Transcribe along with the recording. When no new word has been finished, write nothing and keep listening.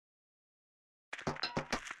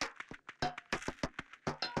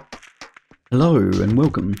Hello and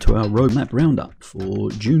welcome to our roadmap roundup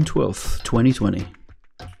for June 12th, 2020.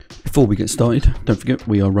 Before we get started, don't forget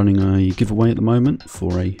we are running a giveaway at the moment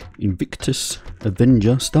for a Invictus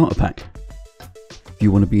Avenger starter pack. If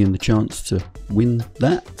you want to be in the chance to win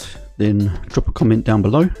that, then drop a comment down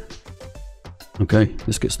below. Okay,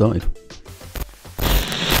 let's get started.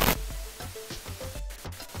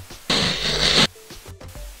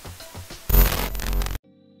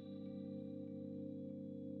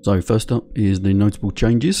 So first up is the notable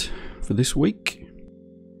changes for this week.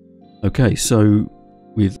 Okay, so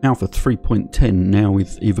with Alpha 3.10 now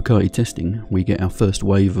with Evocati testing, we get our first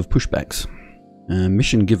wave of pushbacks.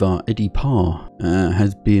 Mission giver Eddie Parr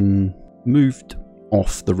has been moved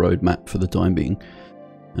off the roadmap for the time being.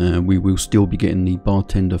 We will still be getting the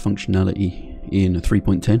bartender functionality in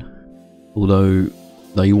 3.10, although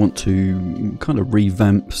they want to kind of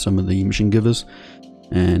revamp some of the mission givers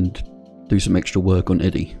and do some extra work on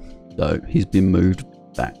Eddie, so he's been moved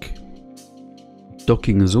back.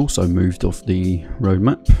 Docking has also moved off the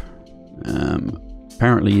roadmap.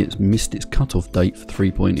 Apparently it's missed its cutoff date for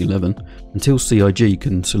 3.11. Until CIG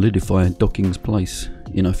can solidify docking's place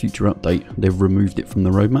in a future update, they've removed it from the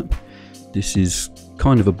roadmap. This is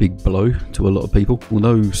kind of a big blow to a lot of people,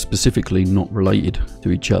 although specifically not related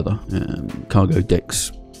to each other. Cargo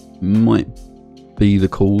decks might be the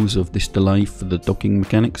cause of this delay for the docking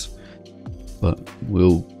mechanics, but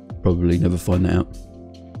we'll probably never find that out.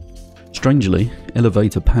 Strangely,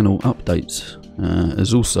 elevator panel updates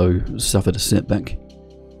has also suffered a setback.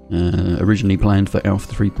 Originally planned for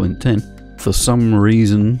Alpha 3.10, for some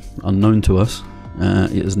reason unknown to us,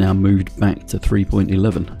 it has now moved back to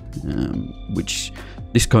 3.11, which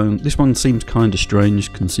this one seems kind of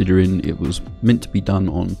strange considering it was meant to be done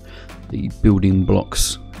on the building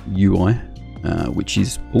blocks UI, which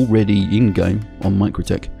is already in game on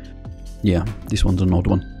Microtech. Yeah, this one's an odd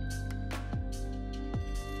one.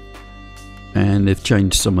 And they've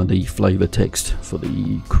changed some of the flavor text for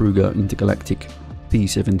the Kruger Intergalactic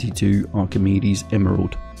P-72 Archimedes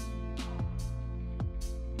Emerald.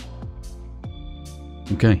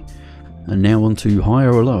 Okay, and now on to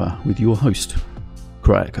Higher or Lower with your host,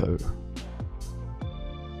 Krako.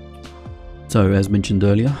 So as mentioned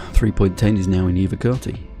earlier, 3.10 is now in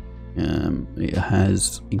Evocati. It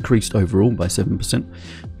has increased overall by 7%.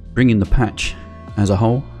 Bringing the patch as a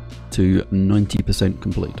whole to 90%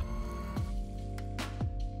 complete.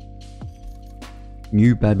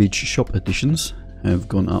 New Babbage shop additions have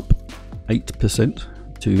gone up 8%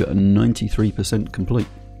 to 93% complete.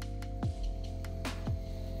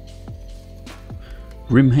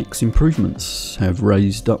 Grimhex improvements have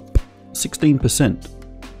raised up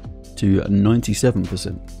 16% to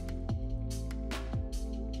 97%.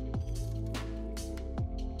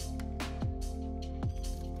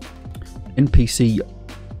 NPC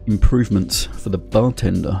improvements for the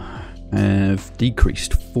bartender have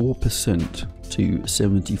decreased 4% to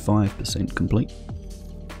 75% complete.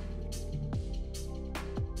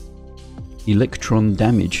 Electron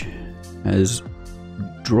damage has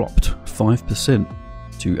dropped 5%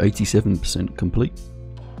 to 87% complete.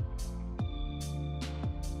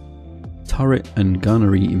 Turret and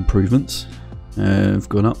gunnery improvements have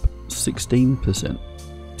gone up 16%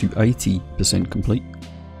 to 80% complete.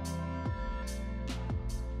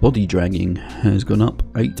 Body dragging has gone up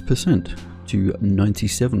 8% to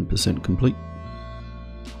 97% complete.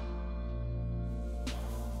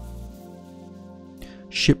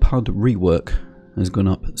 Ship HUD rework has gone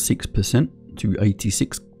up 6% to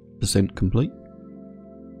 86% complete.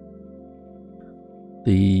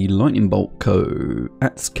 The Lightning Bolt Co.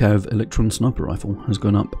 ATSCAV Electron Sniper Rifle has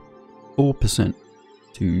gone up 4%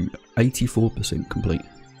 to 84% complete.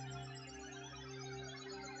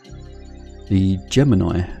 The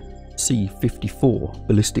Gemini C54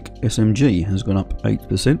 Ballistic SMG has gone up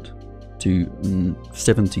 8% to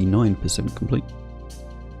 79% complete.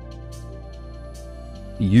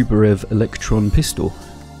 The Uberev Electron Pistol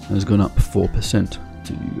has gone up 4%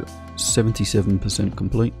 to 77%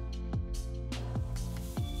 complete.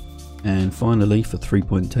 And finally for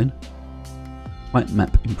 3.10, height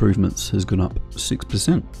map improvements has gone up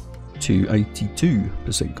 6% to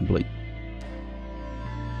 82% complete.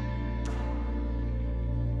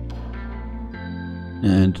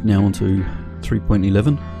 And now on to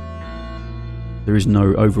 3.11. There is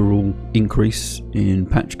no overall increase in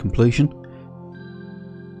patch completion.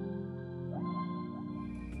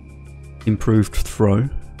 Improved throw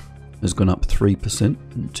has gone up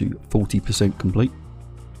 3% to 40% complete.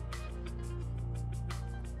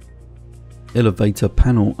 Elevator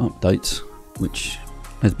panel updates, which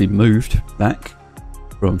has been moved back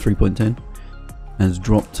from 3.10, has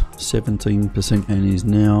dropped 17% and is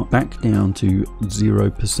now back down to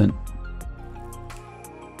 0%.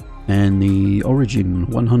 And the Origin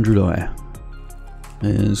 100i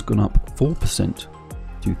has gone up 4%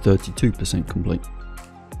 to 32% complete.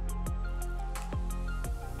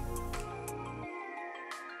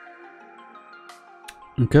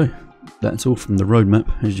 Okay, that's all from the roadmap.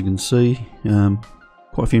 As you can see,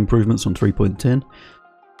 quite a few improvements on 3.10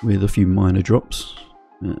 with a few minor drops,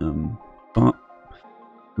 but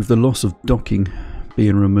with the loss of docking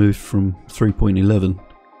being removed from 3.11,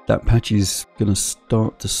 that patch is going to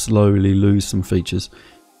start to slowly lose some features.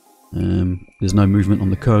 There's no movement on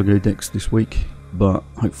the cargo decks this week, but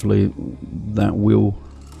hopefully that will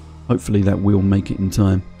make it in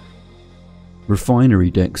time.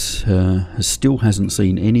 Refinery decks still hasn't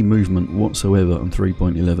seen any movement whatsoever on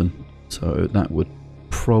 3.11, so that would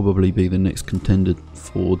probably be the next contender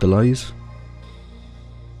for delays.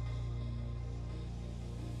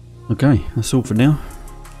 Okay, that's all for now.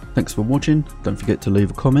 Thanks for watching. Don't forget to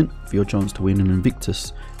leave a comment for your chance to win an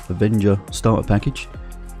Invictus Avenger starter package,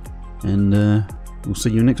 and we'll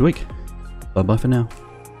see you next week. Bye bye for now.